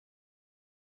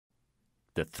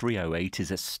The 308 is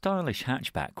a stylish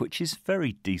hatchback which is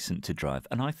very decent to drive,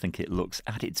 and I think it looks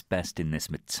at its best in this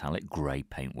metallic grey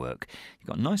paintwork. You've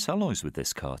got nice alloys with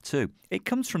this car too. It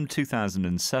comes from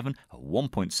 2007, a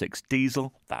 1.6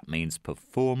 diesel, that means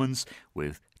performance,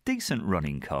 with decent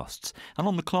running costs, and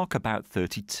on the clock about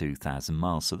 32,000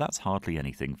 miles, so that's hardly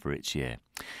anything for its year.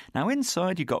 Now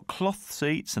inside you've got cloth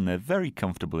seats and they're very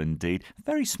comfortable indeed,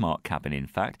 very smart cabin in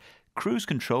fact. Cruise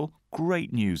control,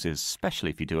 great news, especially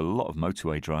if you do a lot of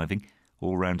motorway driving.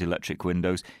 All-round electric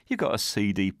windows, you've got a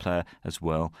CD player as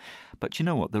well. But you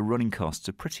know what, the running costs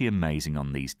are pretty amazing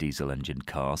on these diesel engine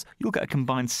cars. You'll get a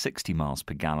combined 60 miles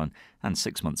per gallon and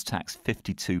 6 months tax,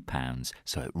 £52.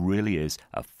 So it really is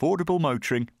affordable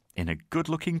motoring in a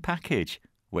good-looking package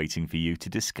waiting for you to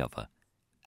discover.